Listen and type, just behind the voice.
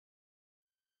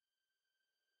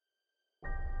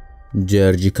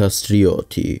Georgi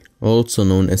Kastrioti, also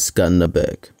known as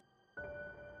Skanderbeg.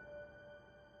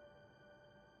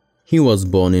 He was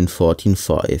born in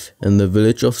 1405 in the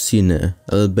village of Sine,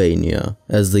 Albania,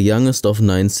 as the youngest of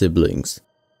 9 siblings.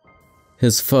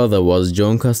 His father was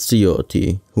John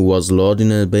Kastrioti, who was lord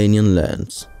in Albanian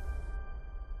lands.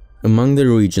 Among the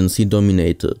regions he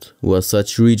dominated were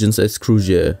such regions as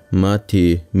Crusades,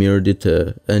 Mati,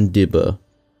 Mirdite and Diba.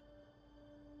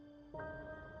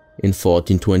 In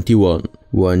 1421,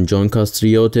 when John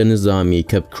Kastrioti and his army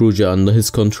kept Crusades under his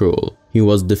control, he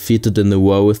was defeated in the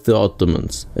war with the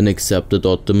Ottomans and accepted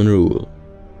Ottoman rule.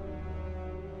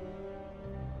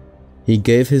 He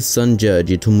gave his son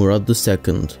Georgi to Murad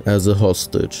II as a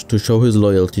hostage to show his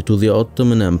loyalty to the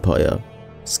Ottoman Empire.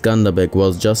 Skanderbeg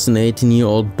was just an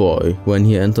 18-year-old boy when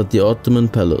he entered the Ottoman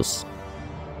palace.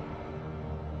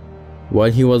 While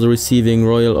he was receiving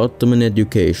royal Ottoman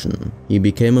education, he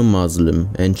became a Muslim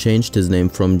and changed his name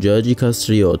from Georgi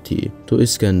Kastrioti to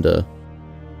Iskender.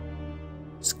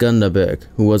 Skanderbeg,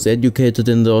 who was educated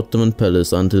in the Ottoman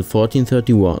palace until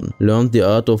 1431, learned the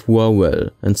art of war well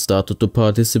and started to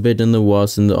participate in the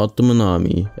wars in the Ottoman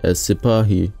army as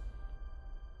Sipahi.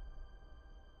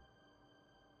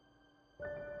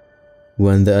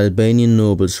 When the Albanian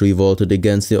nobles revolted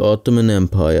against the Ottoman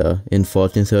Empire in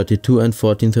 1432 and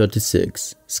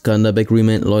 1436, Skanderbeg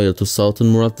remained loyal to Sultan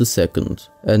Mohamed II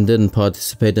and didn't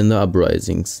participate in the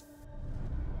uprisings.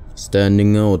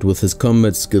 Standing out with his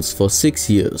combat skills for 6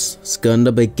 years,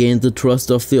 Skanderbeg gained the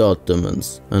trust of the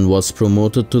Ottomans and was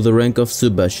promoted to the rank of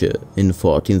Subaşı in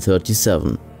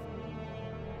 1437.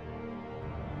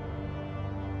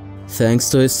 Thanks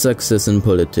to his success in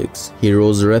politics, he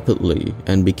rose rapidly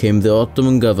and became the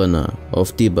Ottoman governor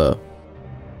of Diba.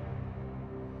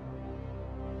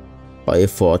 By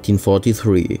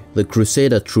 1443, the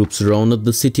Crusader troops surrounded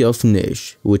the city of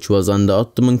Niš, which was under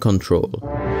Ottoman control.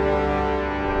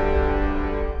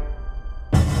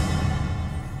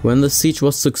 When the siege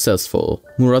was successful,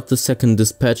 Murad II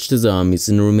dispatched his armies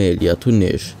in Rumelia to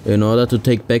Niš in order to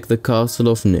take back the castle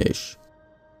of Niš.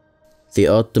 The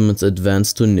Ottomans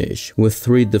advanced to Niš with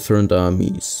 3 different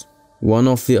armies. One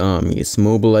of the armies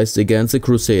mobilized against the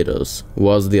Crusaders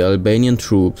was the Albanian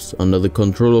troops under the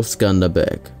control of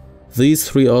Skanderbeg. These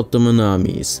 3 Ottoman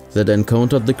armies that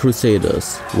encountered the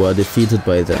Crusaders were defeated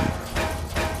by them.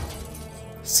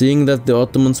 Seeing that the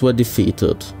Ottomans were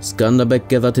defeated, Skanderbeg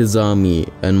gathered his army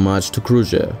and marched to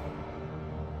Crusades.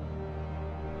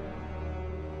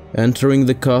 Entering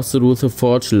the castle with a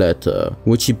forged letter,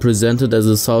 which he presented as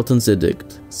a Sultan's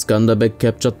edict, Skanderbeg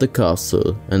captured the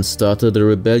castle and started a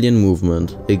rebellion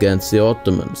movement against the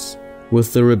Ottomans.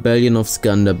 With the rebellion of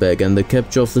Skanderbeg and the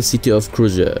capture of the city of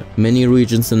Crusades, many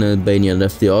regions in Albania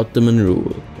left the Ottoman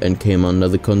rule and came under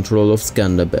the control of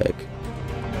Skanderbeg.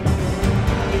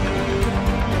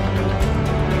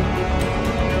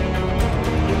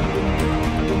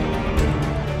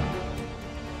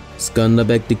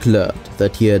 Skanderbeg declared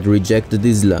that he had rejected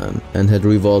Islam and had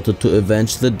revolted to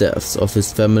avenge the deaths of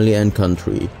his family and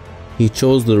country. He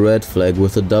chose the red flag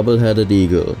with a double-headed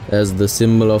eagle as the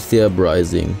symbol of the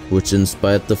uprising, which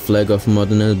inspired the flag of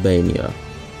modern Albania.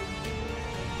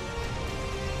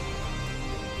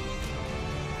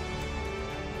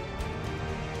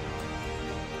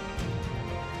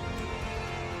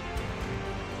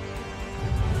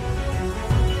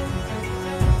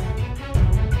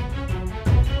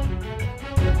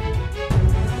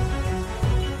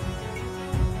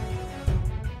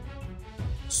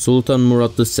 Sultan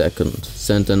Mohamed II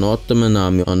sent an Ottoman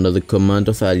army under the command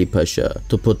of Ali Pasha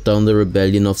to put down the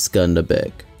rebellion of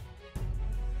Skanderbeg.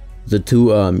 The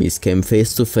 2 armies came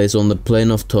face to face on the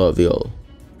plain of Torviol.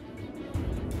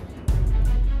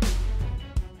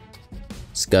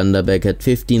 Skanderbeg had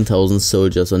 15,000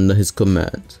 soldiers under his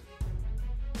command.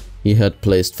 He had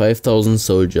placed 5,000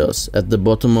 soldiers at the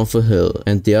bottom of a hill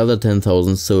and the other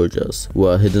 10,000 soldiers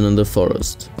were hidden in the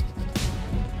forest.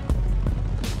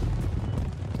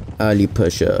 Ali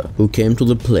Pasha, who came to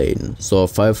the plain, saw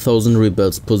 5,000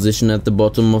 rebels positioned at the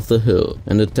bottom of the hill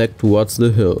and attacked towards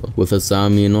the hill with his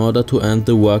army in order to end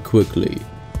the war quickly.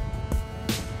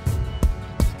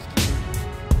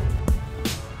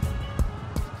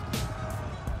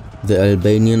 The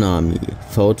Albanian army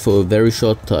fought for a very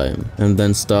short time and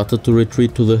then started to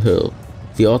retreat to the hill.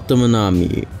 The Ottoman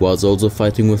army was also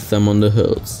fighting with them on the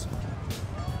hills.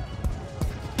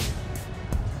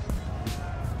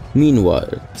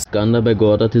 Meanwhile, Skanderbeg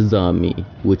ordered his army,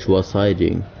 which was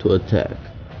hiding, to attack.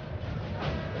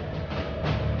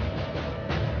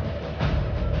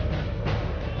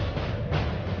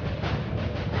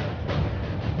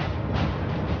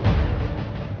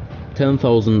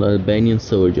 10,000 Albanian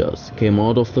soldiers came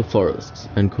out of the forests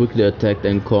and quickly attacked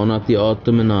and cornered the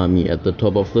Ottoman army at the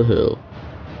top of the hill.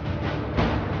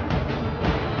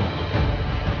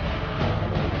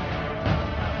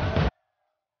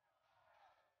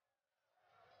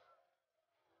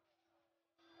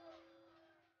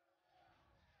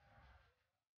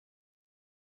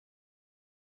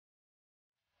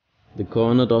 The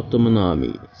cornered Ottoman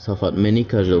army suffered many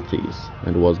casualties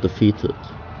and was defeated.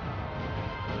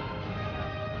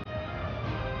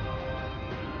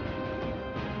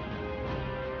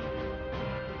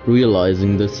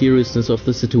 Realizing the seriousness of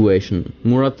the situation,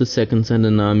 Murad II sent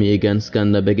an army against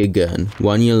Skanderbeg again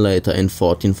 1 year later in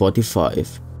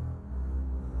 1445.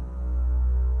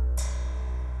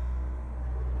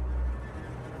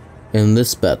 In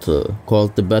this battle,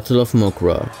 called the Battle of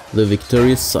Mokra, the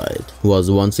victorious side was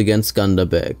once again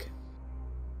Skanderbeg.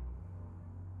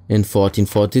 In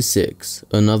 1446,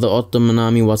 another Ottoman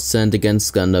army was sent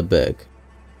against Skanderbeg,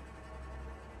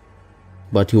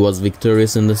 but he was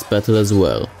victorious in this battle as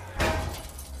well.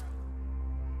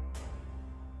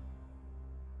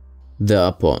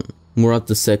 Thereupon, Murad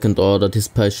II ordered his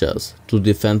pashas to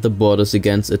defend the borders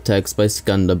against attacks by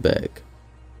Skanderbeg.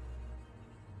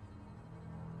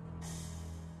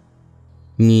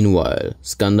 Meanwhile,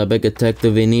 Skanderbeg attacked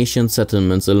the Venetian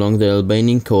settlements along the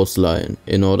Albanian coastline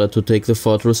in order to take the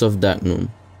fortress of Dagnum.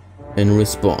 In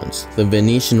response, the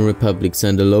Venetian Republic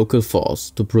sent a local force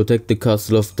to protect the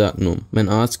castle of Dagnum and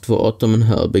asked for Ottoman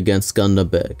help against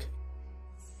Skanderbeg.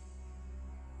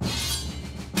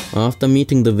 After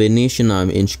meeting the Venetian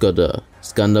army in Shkodër,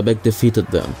 Skanderbeg defeated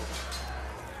them.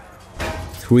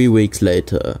 3 weeks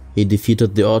later, he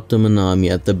defeated the Ottoman army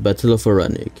at the Battle of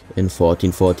Oranik in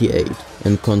 1448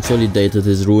 and consolidated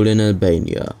his rule in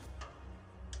Albania.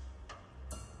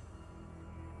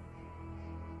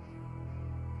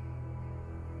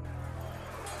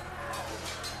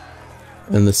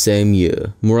 In the same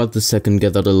year, Murad II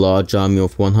gathered a large army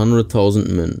of 100,000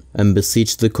 men and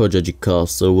besieged the Kojajik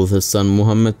castle with his son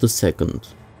Mohamed II.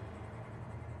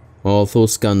 Although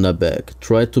Skanderbeg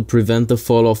tried to prevent the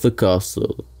fall of the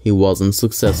castle, he wasn't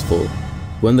successful.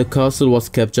 When the castle was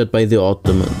captured by the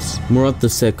Ottomans, Murad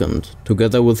II,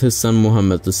 together with his son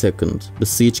Mohamed II,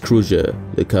 besieged Crusades,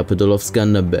 the capital of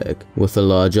Skanderbeg, with a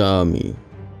larger army.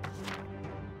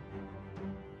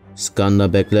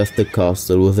 Skanderbeg left the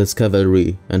castle with his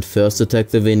cavalry and first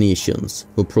attacked the Venetians,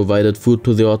 who provided food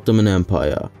to the Ottoman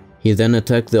Empire. He then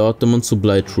attacked the Ottoman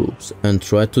supply troops and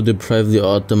tried to deprive the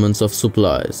Ottomans of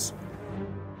supplies.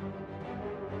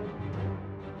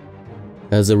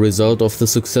 As a result of the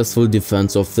successful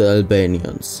defense of the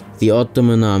Albanians, the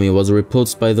Ottoman army was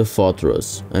repulsed by the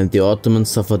fortress and the Ottomans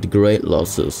suffered great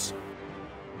losses.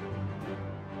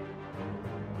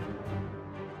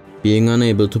 Being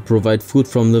unable to provide food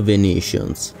from the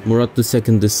Venetians, Murad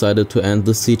II decided to end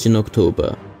the siege in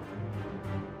October.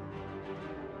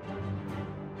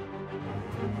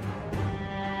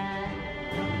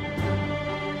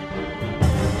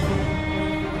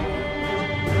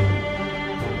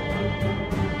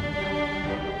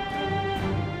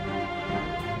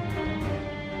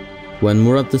 When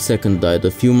Murad II died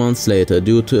a few months later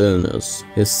due to illness,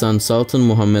 his son Sultan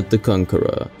Mohamed the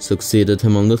Conqueror succeeded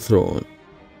him on the throne.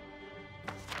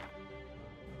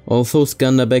 Although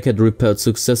Skanderbeg had repelled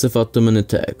successive Ottoman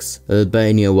attacks,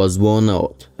 Albania was worn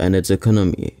out and its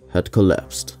economy had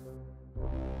collapsed.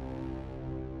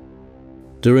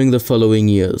 During the following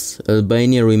years,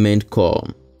 Albania remained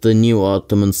calm. The new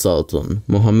Ottoman Sultan,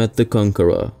 Mohamed the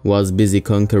Conqueror, was busy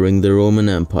conquering the Roman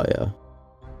Empire.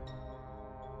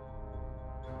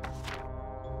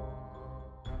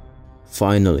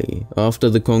 Finally, after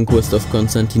the conquest of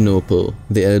Constantinople,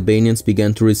 the Albanians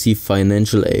began to receive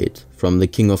financial aid from the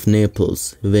King of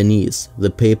Naples, Venice, the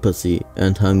papacy,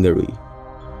 and Hungary.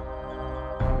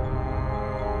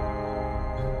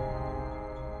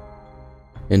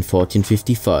 In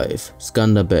 1455,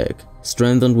 Skanderbeg,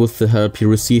 strengthened with the help he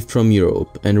received from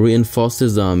Europe and reinforced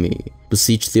his army,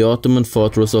 besieged the Ottoman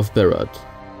fortress of Berat.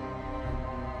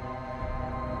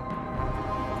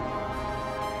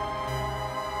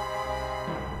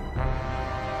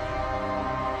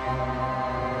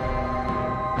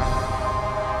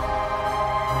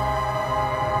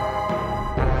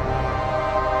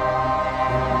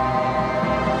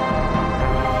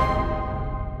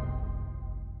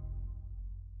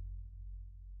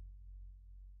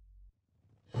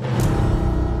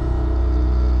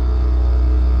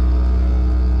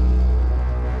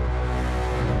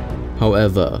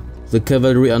 However, the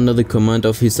cavalry under the command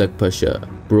of Ishak Pasha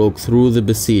broke through the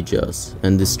besiegers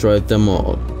and destroyed them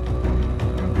all.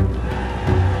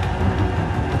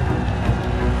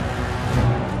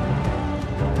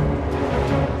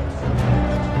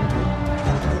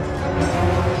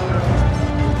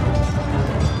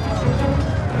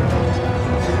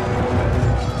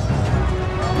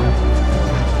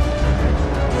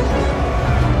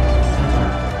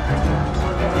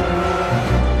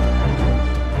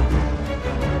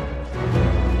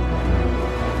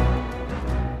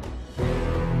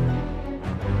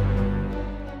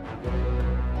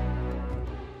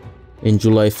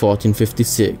 July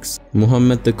 1456,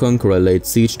 Mohammed the Conqueror laid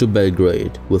siege to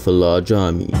Belgrade with a large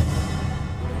army.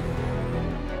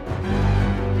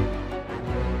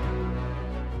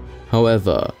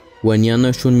 However, when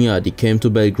Janusz Hunyadi came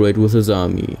to Belgrade with his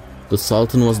army, the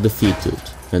Sultan was defeated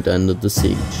and ended the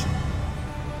siege.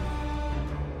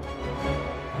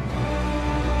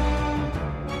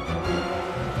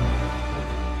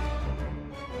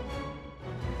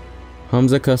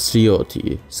 Hamza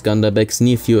Kastrioti, Skanderbeg's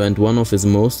nephew and one of his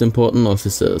most important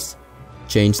officers,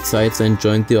 changed sides and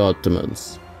joined the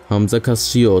Ottomans. Hamza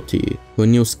Kastrioti, who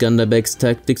knew Skanderbeg's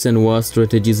tactics and war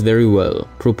strategies very well,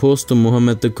 proposed to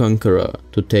Mohammed the Conqueror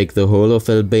to take the whole of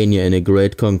Albania in a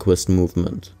great conquest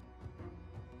movement.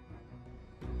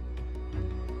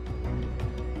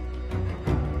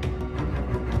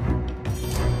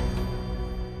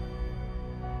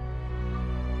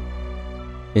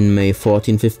 In May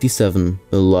 1457,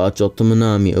 a large Ottoman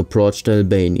army approached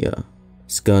Albania.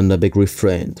 Skanderbeg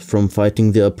refrained from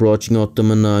fighting the approaching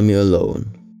Ottoman army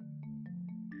alone.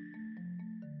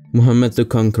 Mohammed the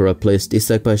Conqueror placed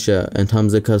Ishak Pasha and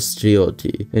Hamza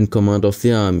Kastrioti in command of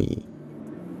the army.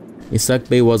 Ishak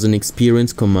Bey was an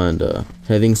experienced commander,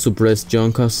 having suppressed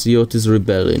John Kastrioti's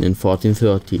rebellion in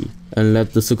 1430 and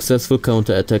led the successful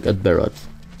counterattack at Berat.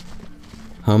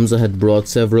 Hamza had brought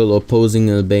several opposing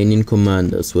Albanian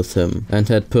commanders with him and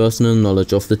had personal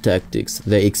knowledge of the tactics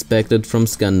they expected from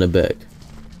Skanderbeg.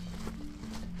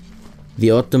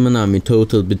 The Ottoman army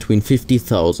totaled between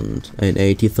 50,000 and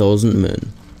 80,000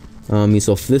 men. Armies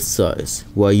of this size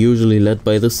were usually led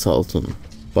by the Sultan,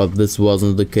 but this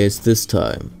wasn't the case this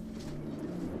time.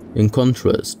 In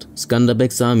contrast,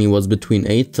 Skanderbeg's army was between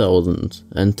 8,000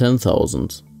 and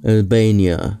 10,000.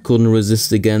 Albania couldn't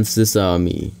resist against this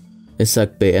army.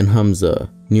 Ishak Bey and Hamza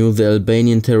knew the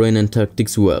Albanian terrain and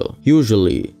tactics well.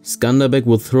 Usually, Skanderbeg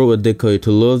would throw a decoy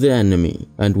to lure the enemy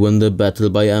and win the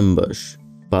battle by ambush.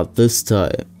 But this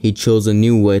time, he chose a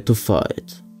new way to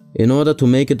fight. In order to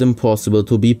make it impossible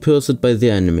to be pursued by the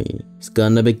enemy,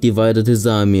 Skanderbeg divided his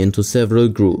army into several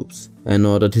groups and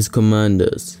ordered his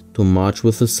commanders to march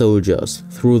with the soldiers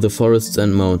through the forests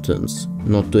and mountains,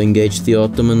 not to engage the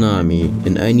Ottoman army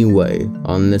in any way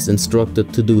unless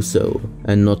instructed to do so,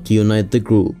 and not to unite the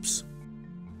groups.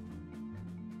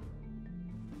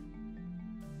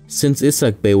 Since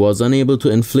Ishak Bey was unable to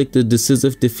inflict a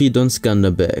decisive defeat on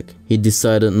Skanderbeg, he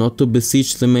decided not to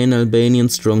besiege the main Albanian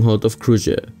stronghold of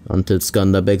Crusades until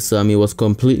Skanderbeg's army was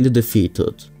completely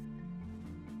defeated.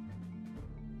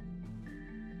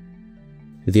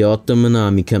 The Ottoman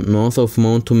army camped north of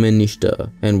Mount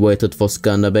Tumenishta and waited for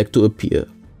Skanderbeg to appear.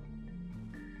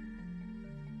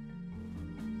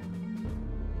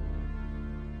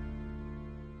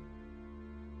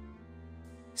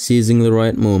 Seizing the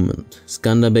right moment,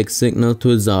 Skanderbeg signaled to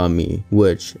his army,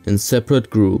 which, in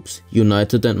separate groups,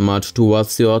 united and marched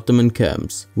towards the Ottoman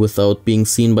camps without being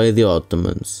seen by the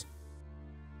Ottomans.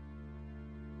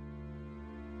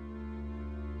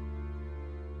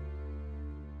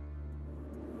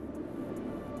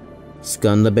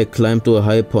 Skanderbeg climbed to a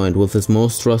high point with his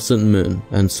most trusted men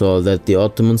and saw that the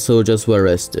Ottoman soldiers were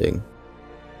resting.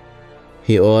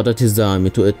 He ordered his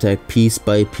army to attack piece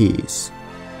by piece.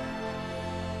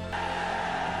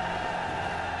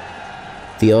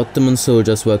 The Ottoman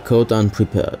soldiers were caught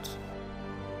unprepared.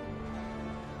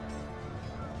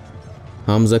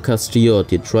 Hamza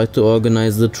Kastrioti tried to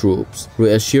organize the troops,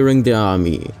 reassuring the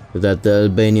army that the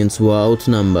Albanians were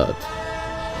outnumbered.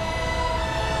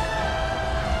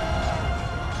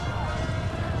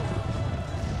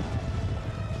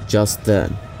 Just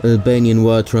then, Albanian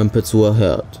war trumpets were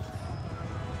heard.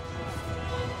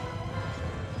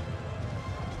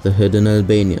 The hidden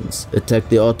Albanians attacked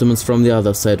the Ottomans from the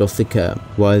other side of the camp.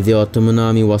 While the Ottoman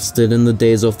army was still in the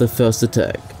days of the first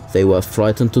attack, they were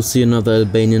frightened to see another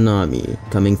Albanian army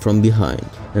coming from behind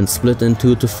and split in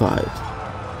two to fight.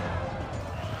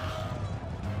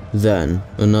 Then,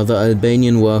 another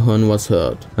Albanian war horn was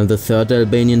heard, and the third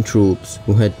Albanian troops,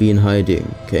 who had been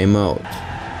hiding, came out.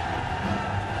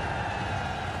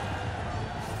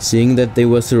 Seeing that they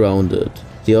were surrounded,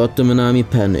 the Ottoman army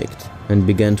panicked and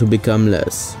began to become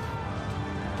less.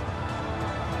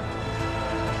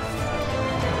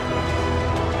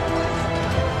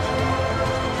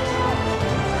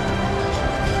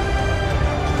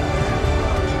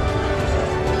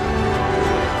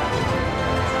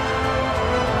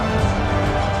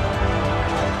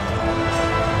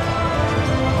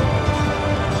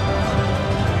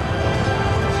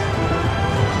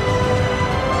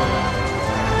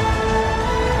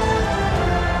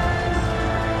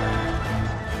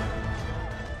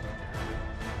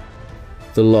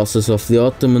 The losses of the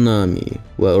Ottoman army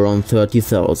were around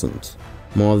 30,000.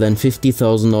 More than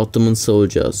 50,000 Ottoman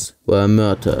soldiers were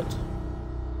murdered.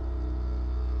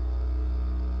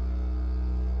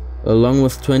 Along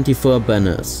with 24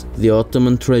 banners, the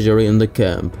Ottoman treasury in the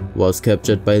camp was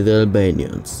captured by the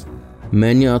Albanians.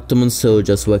 Many Ottoman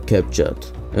soldiers were captured.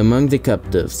 Among the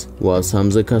captives was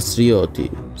Hamza Kastrioti,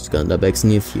 Skanderbeg's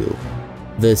nephew.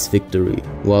 This victory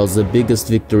was the biggest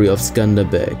victory of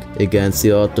Skanderbeg against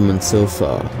the Ottomans so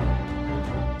far.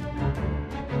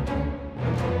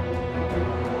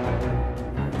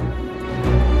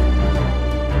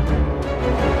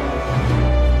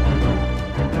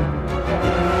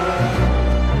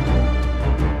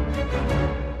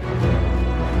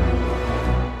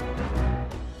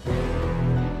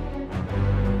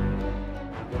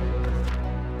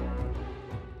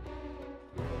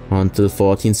 Until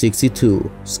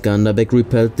 1462, Skanderbeg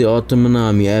repelled the Ottoman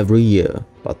army every year,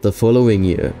 but the following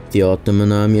year, the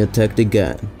Ottoman army attacked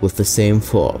again with the same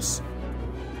force.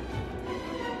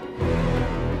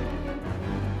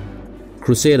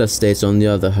 Crusader states, on the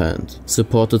other hand,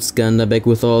 supported Skanderbeg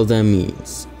with all their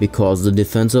means, because the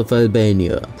defense of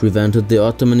Albania prevented the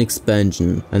Ottoman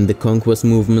expansion and the conquest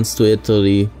movements to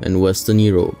Italy and Western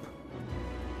Europe.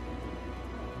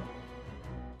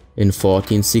 In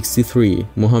 1463,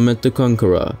 Mohamed the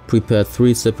Conqueror prepared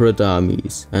 3 separate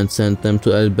armies and sent them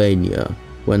to Albania.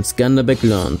 When Skanderbeg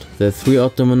learned that 3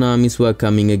 Ottoman armies were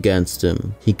coming against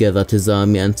him, he gathered his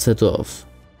army and set off.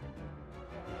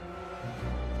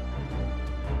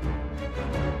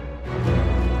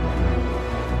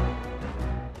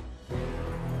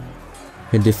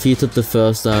 He defeated the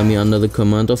first army under the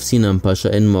command of Sinan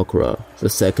Pasha in Mokra, the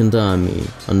second army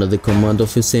under the command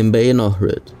of Hussein Bey in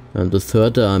Ohrid, and the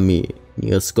third army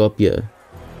near Skopje.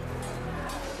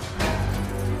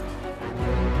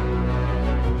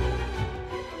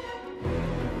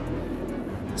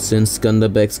 Since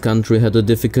Skanderbeg's country had a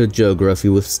difficult geography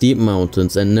with steep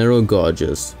mountains and narrow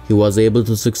gorges, he was able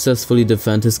to successfully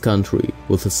defend his country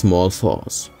with a small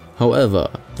force. However,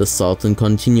 the Sultan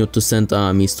continued to send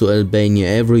armies to Albania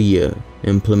every year,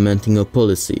 implementing a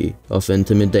policy of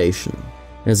intimidation.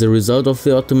 As a result of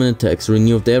the Ottoman attacks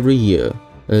renewed every year,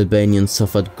 Albanians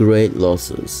suffered great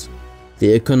losses.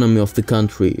 The economy of the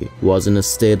country was in a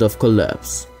state of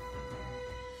collapse.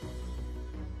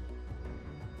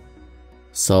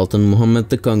 Sultan Mohamed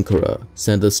the Conqueror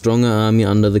sent a stronger army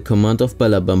under the command of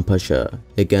Balaban Pasha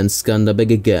against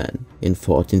Skanderbeg again in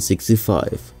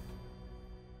 1465.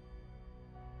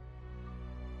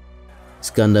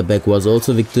 Skanderbeg was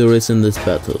also victorious in this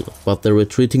battle, but the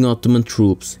retreating Ottoman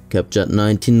troops captured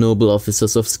 19 noble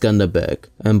officers of Skanderbeg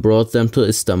and brought them to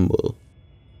Istanbul.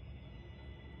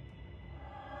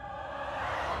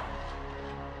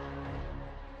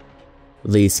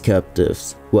 These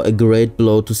captives were a great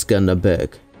blow to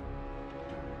Skanderbeg.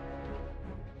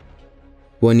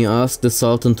 When he asked the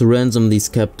Sultan to ransom these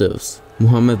captives,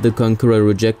 Mohamed the Conqueror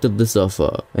rejected this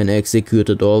offer and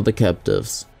executed all the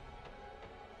captives.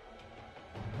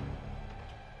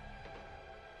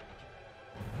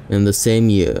 In the same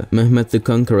year, Mehmed the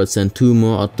Conqueror sent 2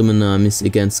 more Ottoman armies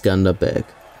against Skanderbeg.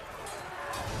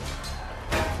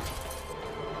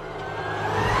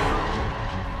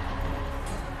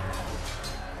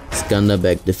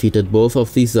 Skanderbeg defeated both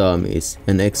of these armies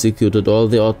and executed all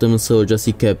the Ottoman soldiers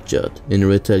he captured in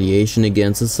retaliation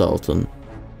against the Sultan.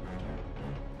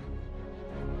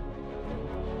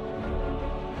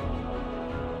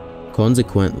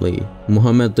 Consequently,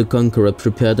 Mohamed the Conqueror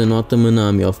prepared an Ottoman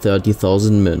army of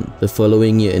 30,000 men the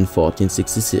following year in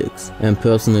 1466 and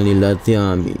personally led the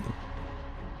army.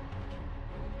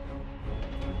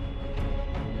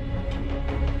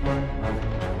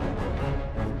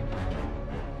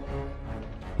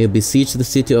 He besieged the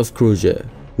city of Crusades,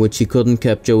 which he couldn't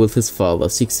capture with his father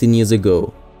 16 years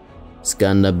ago.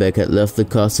 Skanderbeg had left the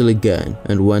castle again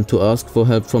and went to ask for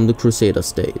help from the Crusader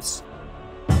states.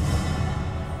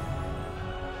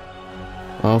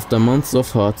 After months of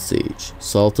hard siege,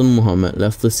 Sultan Mohammed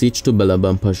left the siege to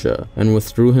Balaban Pasha and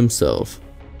withdrew himself.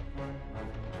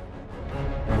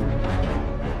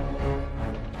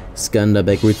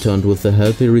 Skanderbeg returned with the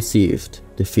help he received,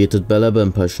 defeated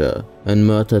Balaban Pasha and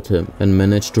murdered him, and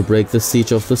managed to break the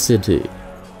siege of the city.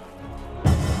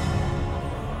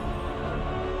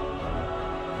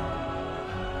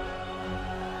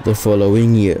 The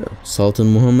following year,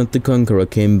 Sultan Mohamed the Conqueror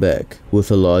came back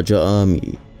with a larger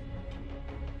army.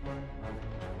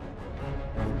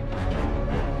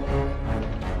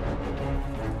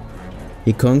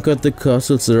 He conquered the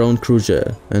castles around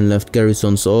Crusades and left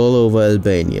garrisons all over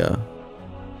Albania.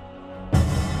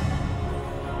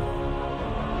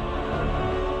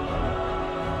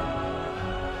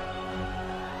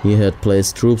 He had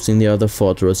placed troops in the other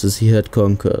fortresses he had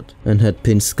conquered and had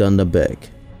pinned Skanderbeg.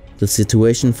 The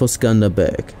situation for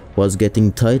Skanderbeg was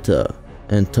getting tighter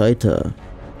and tighter.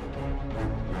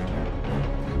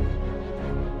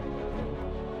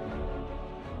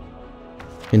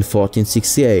 In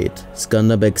 1468,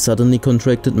 Skanderbeg suddenly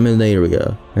contracted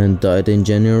malaria and died in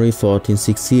January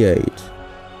 1468.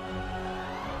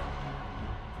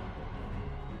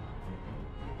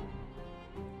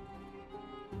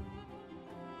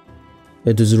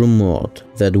 It is rumored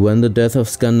that when the death of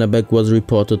Skanderbeg was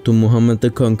reported to Mohammed the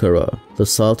Conqueror, the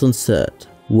Sultan said,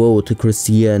 "Woe to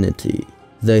Christianity,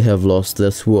 they have lost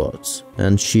their swords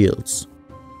and shields."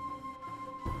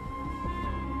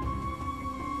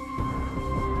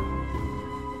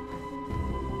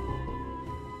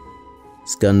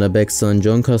 Skanderbeg's son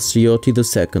John Castrioti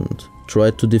II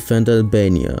tried to defend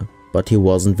Albania, but he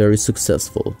wasn't very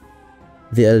successful.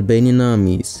 The Albanian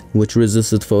armies, which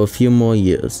resisted for a few more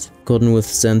years, couldn't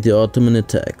withstand the Ottoman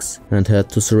attacks and had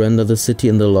to surrender the city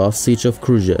in the last siege of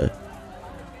Crusades.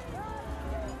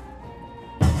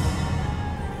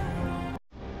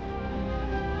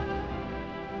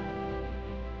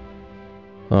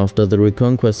 After the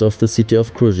reconquest of the city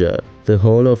of Crusades, the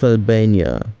whole of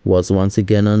Albania was once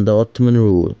again under Ottoman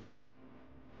rule.